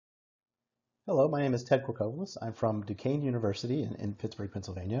Hello, my name is Ted Corcovilos. I'm from Duquesne University in Pittsburgh,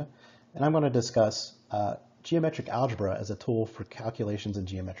 Pennsylvania, and I'm going to discuss geometric algebra as a tool for calculations in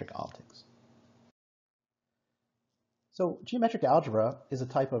geometric optics. So geometric algebra is a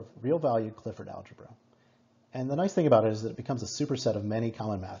type of real-valued Clifford algebra. And the nice thing about it is that it becomes a superset of many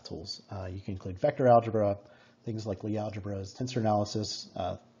common math tools. You can include vector algebra, things like Lie algebras, tensor analysis,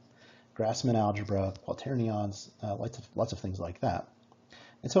 Grassmann algebra, quaternions, lots of things like that.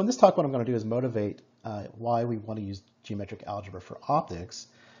 And so in this talk, what I'm going to do is motivate why we want to use geometric algebra for optics.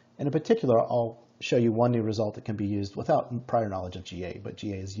 And in particular, I'll show you one new result that can be used without prior knowledge of GA, but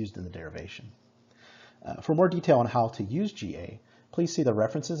GA is used in the derivation. For more detail on how to use GA, please see the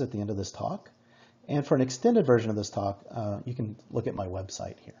references at the end of this talk. And for an extended version of this talk, you can look at my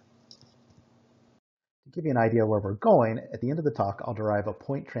website here. To give you an idea where we're going, at the end of the talk, I'll derive a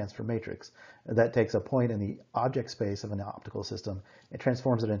point transfer matrix that takes a point in the object space of an optical system and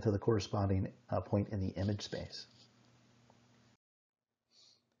transforms it into the corresponding point in the image space.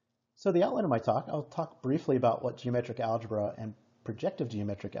 So the outline of my talk, I'll talk briefly about what geometric algebra and projective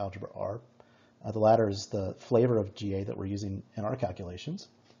geometric algebra are. The latter is the flavor of GA that we're using in our calculations.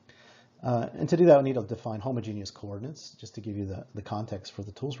 And to do that, we need to define homogeneous coordinates, just to give you the context for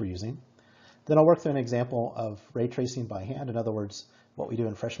the tools we're using. Then I'll work through an example of ray tracing by hand, in other words, what we do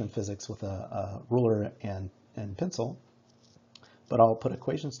in freshman physics with a ruler and pencil, but I'll put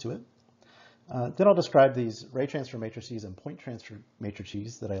equations to it. Then I'll describe these ray transfer matrices and point transfer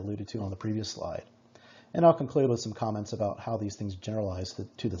matrices that I alluded to on the previous slide. And I'll conclude with some comments about how these things generalize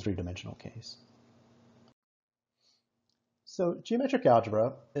to the three-dimensional case. So geometric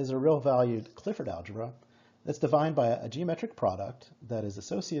algebra is a real-valued Clifford algebra that's defined by a geometric product that is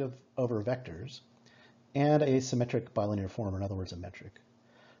associative over vectors and a symmetric bilinear form, or in other words, a metric.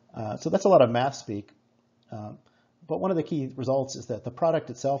 So that's a lot of math speak, but one of the key results is that the product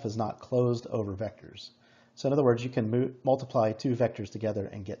itself is not closed over vectors. So in other words, you can multiply two vectors together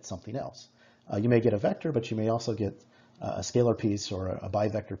and get something else. You may get a vector, but you may also get a scalar piece or a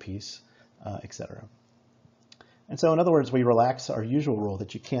bivector piece, etc. And so in other words, we relax our usual rule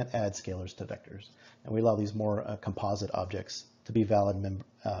that you can't add scalars to vectors, and we allow these more composite objects to be valid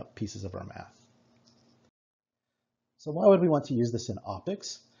pieces of our math. So why would we want to use this in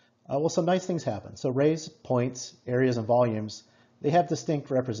optics? Well, some nice things happen. So rays, points, areas, and volumes, they have distinct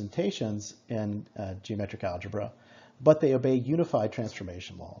representations in geometric algebra, but they obey unified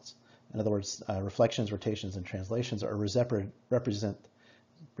transformation laws. In other words, reflections, rotations, and translations are represented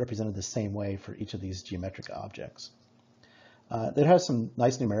the same way for each of these geometric objects. It has some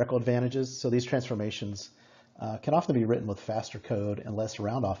nice numerical advantages. So these transformations can often be written with faster code and less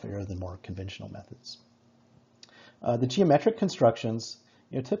round-off error than more conventional methods. The geometric constructions,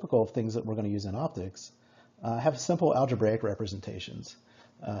 typical of things that we're going to use in optics, have simple algebraic representations.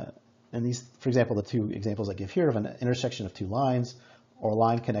 And these, for example, the two examples I give here of an intersection of two lines or a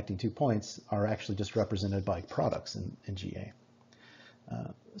line connecting 2 points are actually just represented by products in GA.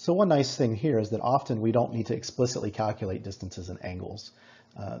 So one nice thing here is that often we don't need to explicitly calculate distances and angles.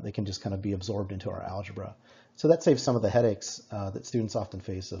 They can just kind of be absorbed into our algebra. So that saves some of the headaches that students often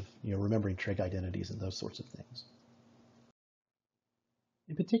face of remembering trig identities and those sorts of things.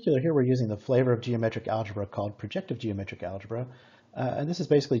 In particular, here we're using the flavor of geometric algebra called projective geometric algebra. And this is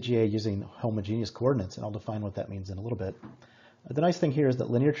basically GA using homogeneous coordinates, and I'll define what that means in a little bit. The nice thing here is that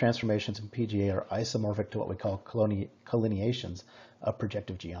linear transformations in PGA are isomorphic to what we call collineations of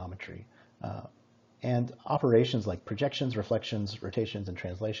projective geometry. And operations like projections, reflections, rotations, and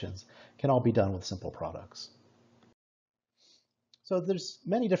translations can all be done with simple products. So there's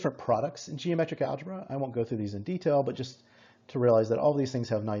many different products in geometric algebra. I won't go through these in detail, but just to realize that all of these things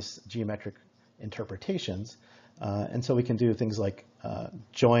have nice geometric interpretations. And so we can do things like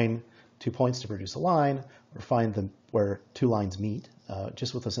join 2 points to produce a line, or find them where 2 lines meet,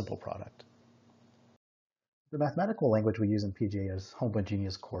 just with a simple product. The mathematical language we use in PGA is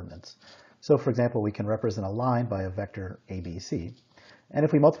homogeneous coordinates. So for example, we can represent a line by a vector ABC. And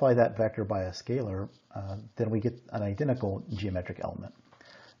if we multiply that vector by a scalar, then we get an identical geometric element.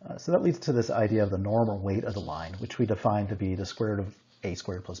 So that leads to this idea of the norm or weight of the line, which we define to be the square root of a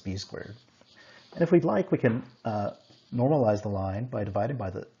squared plus b squared. And if we'd like, we can normalize the line by dividing by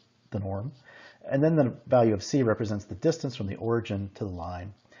the norm. And then the value of c represents the distance from the origin to the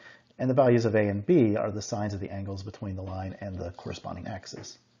line. And the values of a and b are the signs of the angles between the line and the corresponding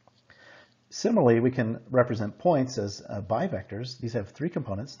axis. Similarly, we can represent points as bivectors. These have 3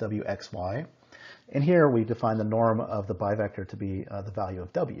 components, w, x, y. And here we define the norm of the bivector to be the value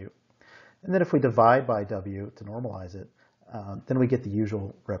of w. And then if we divide by w to normalize it, then we get the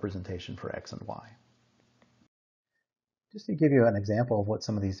usual representation for x and y. Just to give you an example of what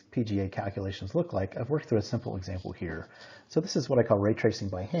some of these PGA calculations look like, I've worked through a simple example here. So this is what I call ray tracing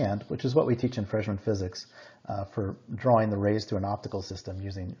by hand, which is what we teach in freshman physics for drawing the rays to an optical system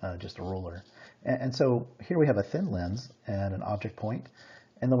using just a ruler. And so here we have a thin lens and an object point,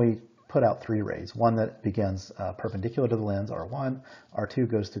 and then we put out three rays. One that begins perpendicular to the lens, R1, R2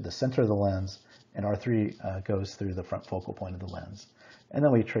 goes through the center of the lens, and R3 goes through the front focal point of the lens. And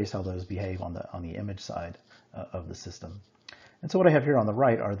then we trace how those behave on the image side of the system. And so what I have here on the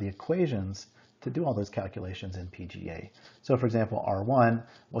right are the equations to do all those calculations in PGA. So for example, R1,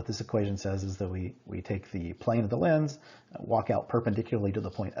 what this equation says is that we take the plane of the lens, walk out perpendicularly to the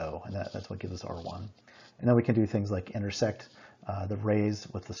point O, and that's what gives us R1. And then we can do things like intersect the rays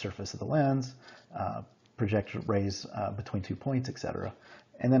with the surface of the lens, project rays between 2 points, etc.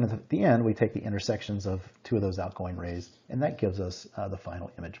 And then at the end, we take the intersections of two of those outgoing rays, and that gives us the final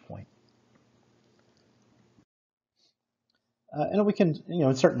image point. And we can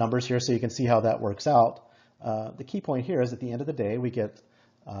insert numbers here so you can see how that works out. The key point here is at the end of the day, we get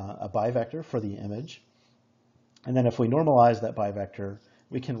a bivector for the image. And then if we normalize that bivector,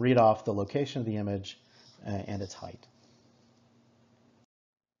 we can read off the location of the image and its height.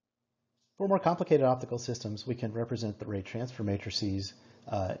 For more complicated optical systems, we can represent the ray transfer matrices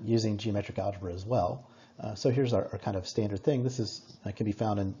using geometric algebra as well. So here's our kind of standard thing. This can be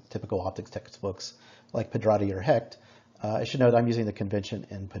found in typical optics textbooks like Pedrati or Hecht. I should note I'm using the convention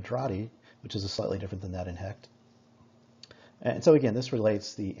in Pedrati, which is slightly different than that in Hecht. And so again, this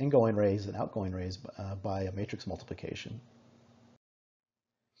relates the ingoing rays and outgoing rays by a matrix multiplication.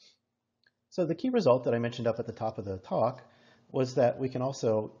 So the key result that I mentioned up at the top of the talk was that we can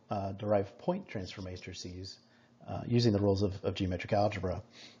also derive point transfer matrices using the rules of geometric algebra.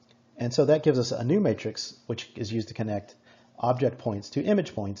 And so that gives us a new matrix which is used to connect object points to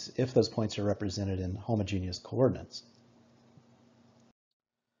image points if those points are represented in homogeneous coordinates.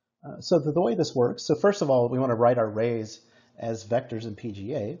 So the way this works, so first of all, we want to write our rays as vectors in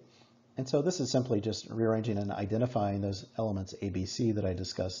PGA. And so this is simply just rearranging and identifying those elements A, B, C that I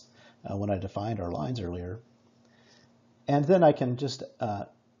discussed when I defined our lines earlier. And then I can just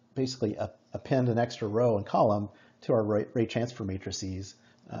basically append an extra row and column to our ray transfer matrices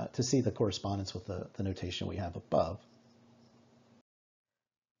to see the correspondence with the notation we have above.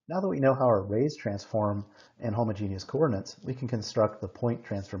 Now that we know how our rays transform in homogeneous coordinates, we can construct the point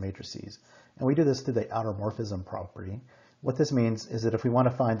transfer matrices. And we do this through the outer morphism property. What this means is that if we want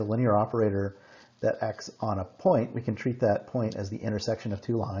to find the linear operator that acts on a point, we can treat that point as the intersection of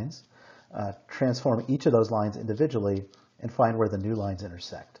two lines, transform each of those lines individually, and find where the new lines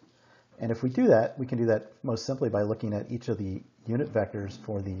intersect. And if we do that, we can do that most simply by looking at each of the unit vectors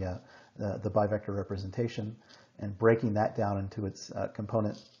for the bivector representation and breaking that down into its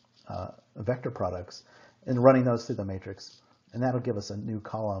component vector products and running those through the matrix. And that'll give us a new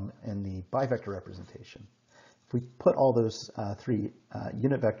column in the bivector representation. If we put all those three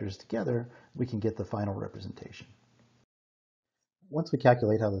unit vectors together, we can get the final representation. Once we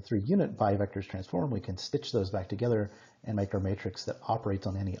calculate how the three unit bivectors transform, we can stitch those back together and make our matrix that operates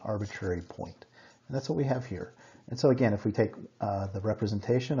on any arbitrary point. And that's what we have here. And so again, if we take the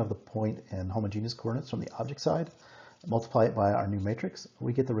representation of the point in homogeneous coordinates from the object side, multiply it by our new matrix,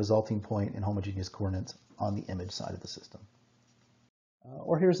 we get the resulting point in homogeneous coordinates on the image side of the system.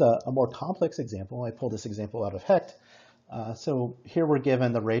 Or here's a more complex example. I pulled this example out of Hecht. So here we're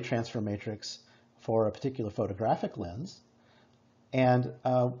given the ray transfer matrix for a particular photographic lens. And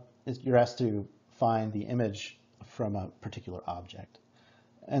you're asked to find the image from a particular object.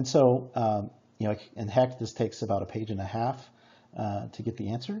 And so, in Hecht, this takes about a page and a half to get the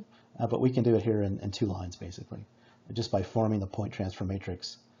answer. But we can do it here in 2 lines, basically, just by forming the point transfer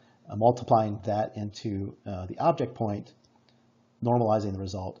matrix, multiplying that into the object point, normalizing the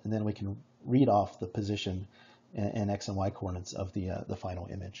result, and then we can read off the position in X and Y coordinates of the final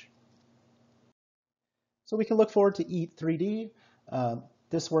image. So we can look forward to EAT 3D.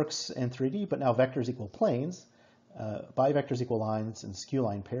 This works in 3D, but now vectors equal planes, bivectors equal lines, and skew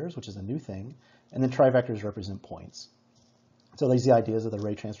line pairs, which is a new thing, and then trivectors represent points. So these ideas of the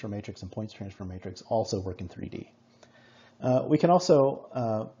ray transfer matrix and points transfer matrix also work in 3D. We can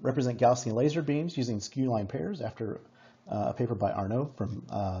also represent Gaussian laser beams using skew line pairs after a paper by Arnaud from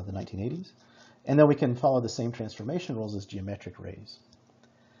the 1980s. And then we can follow the same transformation rules as geometric rays.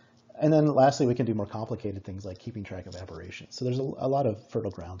 And then lastly, we can do more complicated things like keeping track of aberrations. So there's a lot of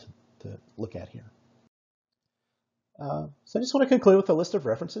fertile ground to look at here. So I just want to conclude with a list of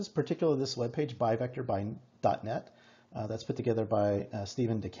references, particularly this webpage, bivector.net. That's put together by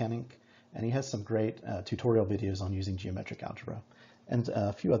Stephen DeKenink, and he has some great tutorial videos on using geometric algebra, and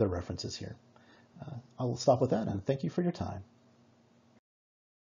a few other references here. I'll stop with that, and thank you for your time.